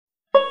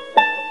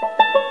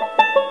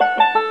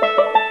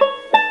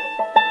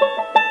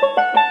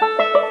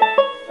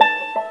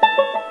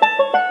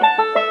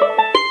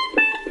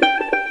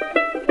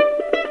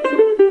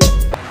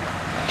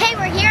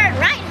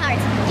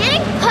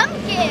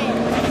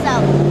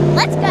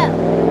Let's go.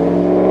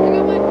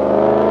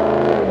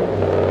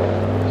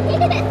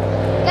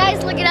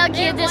 Guys, look at how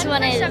cute this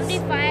one is.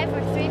 75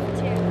 or 3 for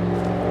 2.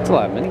 It's a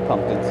lot of mini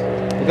pumpkins.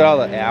 Look at all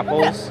the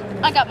apples.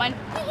 I got mine.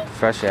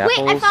 Fresh apples.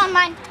 Wait, I found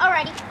mine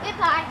already.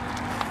 Goodbye.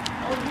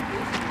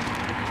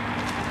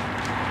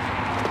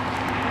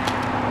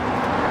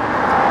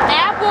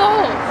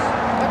 Apples.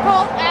 They're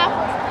called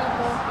apples,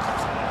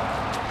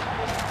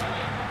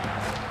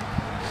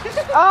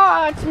 people.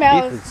 Oh, it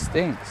smells. It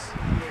stinks.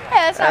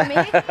 Yeah, that's not me.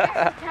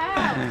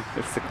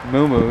 It's the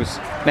moo-moos.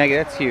 Maggie,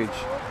 that's huge.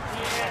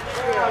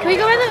 Can we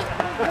go in the...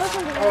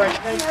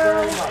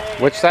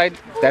 Which side?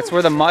 That's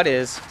where the mud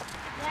is.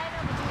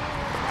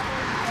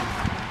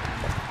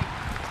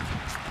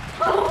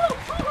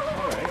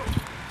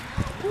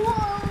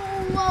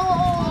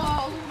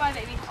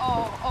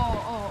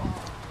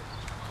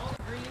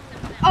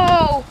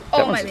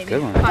 That one's my a baby.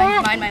 good one.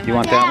 Mine. You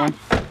want that one?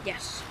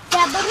 Yes.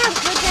 Dad, look how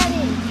good that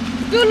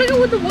is. Dude, look at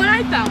what the one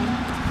I found.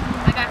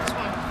 I got this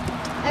one.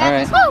 All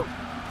right.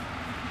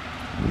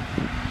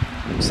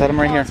 Woo! Set them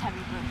right here. It's heavy,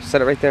 bro.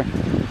 Set it right there.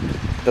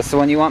 That's the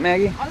one you want,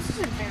 Maggie? Oh, this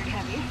isn't very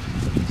heavy.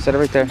 Set it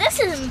right there. This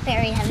isn't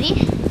very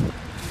heavy.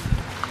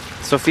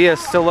 Sophia's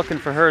still looking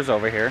for hers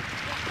over here.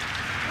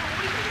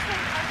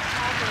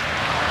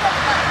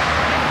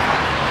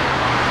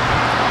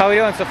 How are we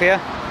doing, Sophia?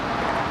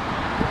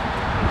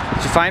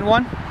 Did you find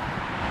one?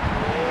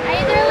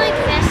 Either like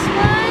this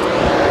one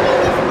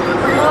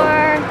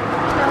or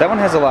That one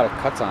has a lot of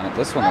cuts on it.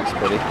 This one looks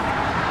pretty.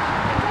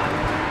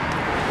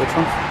 Which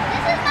one?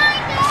 this is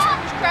mine,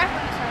 Dad. Scrap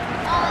on the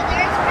side. Oh,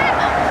 there's crap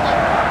on it.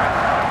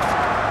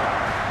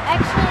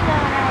 Actually, no.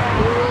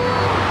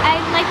 I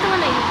like the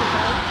one that you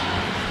showed.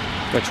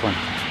 Which one?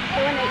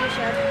 The one that you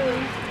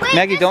showed. Wait,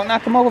 Maggie, don't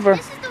knock them over.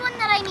 This is the one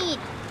that I need.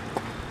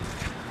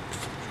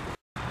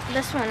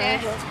 This one.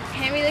 Dad,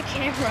 hand me the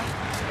camera.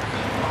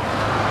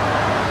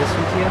 This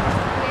one to you?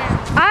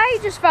 I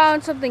just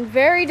found something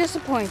very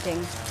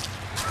disappointing.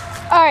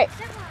 Alright,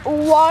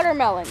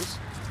 watermelons.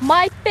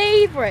 My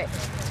favorite.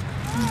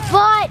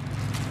 But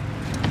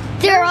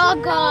they're all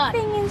gone.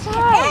 Nothing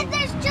inside. And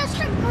there's just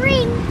a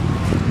green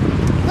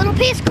little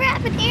piece of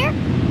crap in here.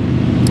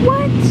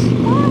 What?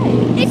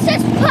 Why? It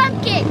says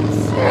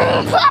pumpkins.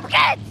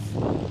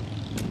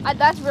 Pumpkins!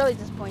 That's really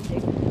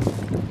disappointing.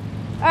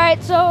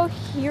 Alright, so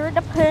here are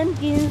the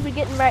pumpkins we're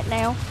getting right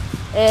now.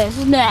 This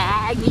is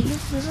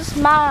Maggie's. This is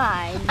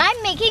mine.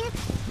 I'm making,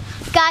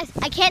 guys,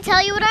 I can't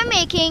tell you what I'm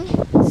making,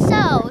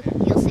 so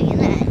you'll see in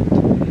the end.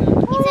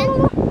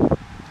 Ethan,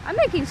 I'm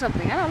making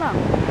something. I don't know.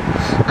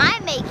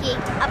 I'm making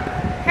a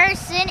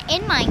person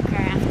in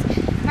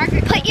Minecraft.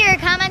 Margaret, put your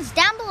comments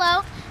down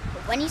below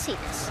when you see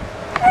this.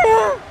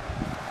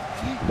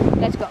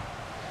 Let's go.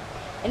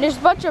 And there's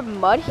a bunch of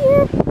mud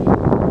here.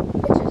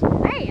 It's just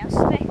nice.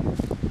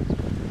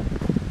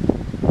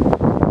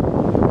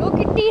 Look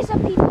at these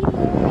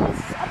apipiles.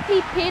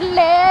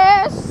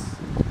 Apipiles.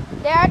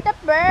 They're the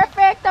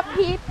perfect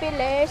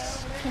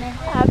apipiles.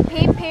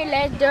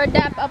 Apipiles. They're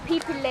the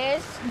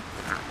apipiles.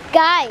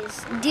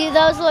 Guys, do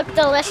those look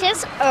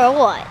delicious or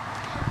what?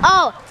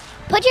 Oh,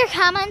 put your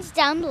comments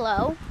down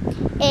below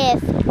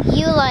if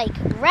you like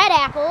red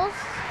apples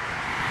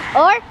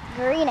or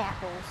green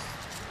apples.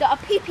 The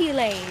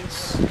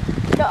apipiles.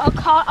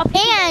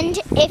 And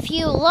if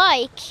you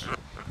like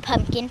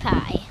pumpkin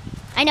pie.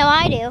 I know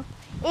I do.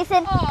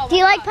 Ethan, Oh do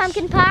you my like gosh.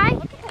 pumpkin pie?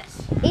 Look at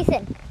this.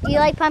 Ethan, do you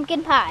like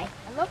pumpkin pie?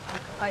 I love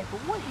pumpkin pie, but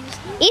what is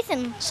this?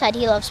 Ethan said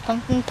he loves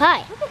pumpkin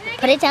pie.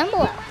 Put it down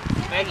below.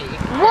 Maggie.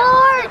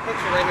 Wart!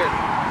 Picture right here.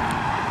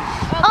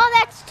 Oh,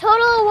 that's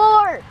total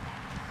wart.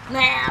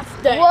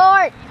 Nasty.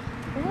 Wart.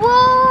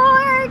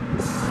 Wart.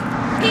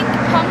 Pink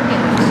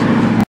pumpkins.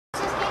 It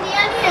says candy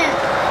onion.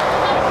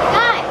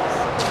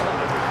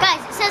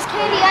 Guys, it says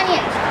candy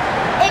onion.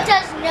 It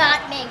does not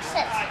make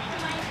sense.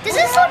 Does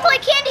this look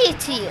like candy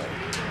to you?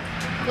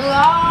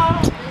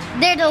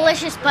 They're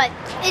delicious, but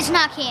it's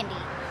not candy.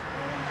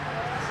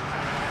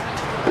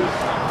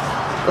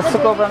 Let's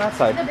look over on that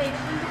side.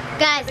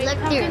 Guys, look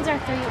through. Pumpkins are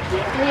for 2.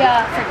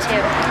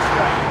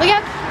 Look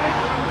at.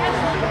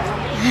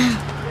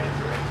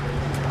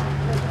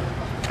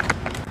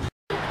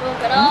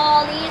 Look at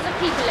all these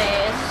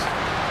apipiles.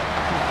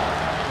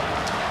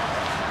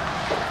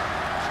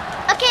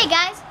 Okay,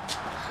 guys,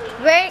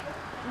 we're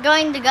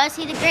going to go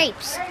see the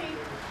grapes.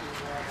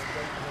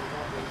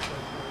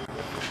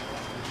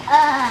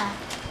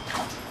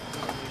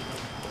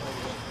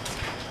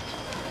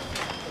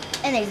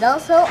 And there's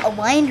also a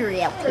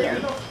winery up here.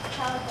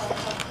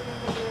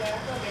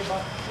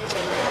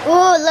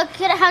 Ooh,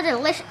 look at how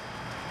delicious.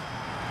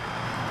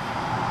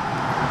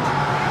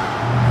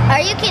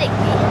 Are you kidding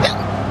me?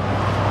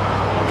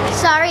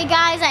 Sorry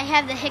guys, I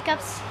have the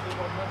hiccups.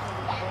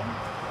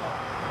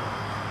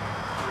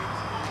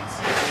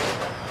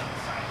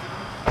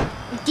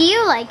 Do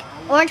you like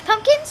orange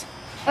pumpkins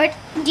or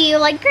do you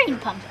like green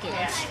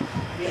pumpkins?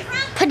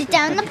 Put it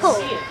down in the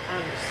pool.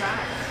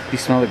 You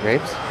smell the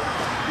grapes?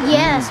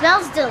 Yeah, it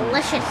smells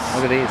delicious.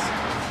 Look at these.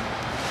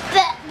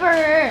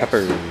 Pepper.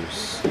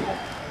 Peppers.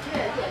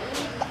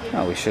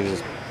 Oh, we should have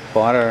just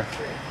bought our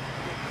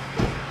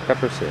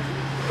pepper soup.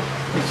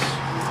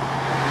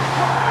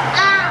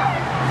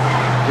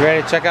 Ow! You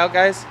ready to check out,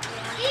 guys?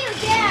 Ew,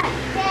 Dad!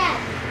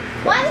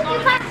 Why would you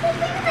possibly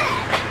do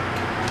that?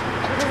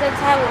 Because that's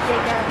how it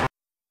they go.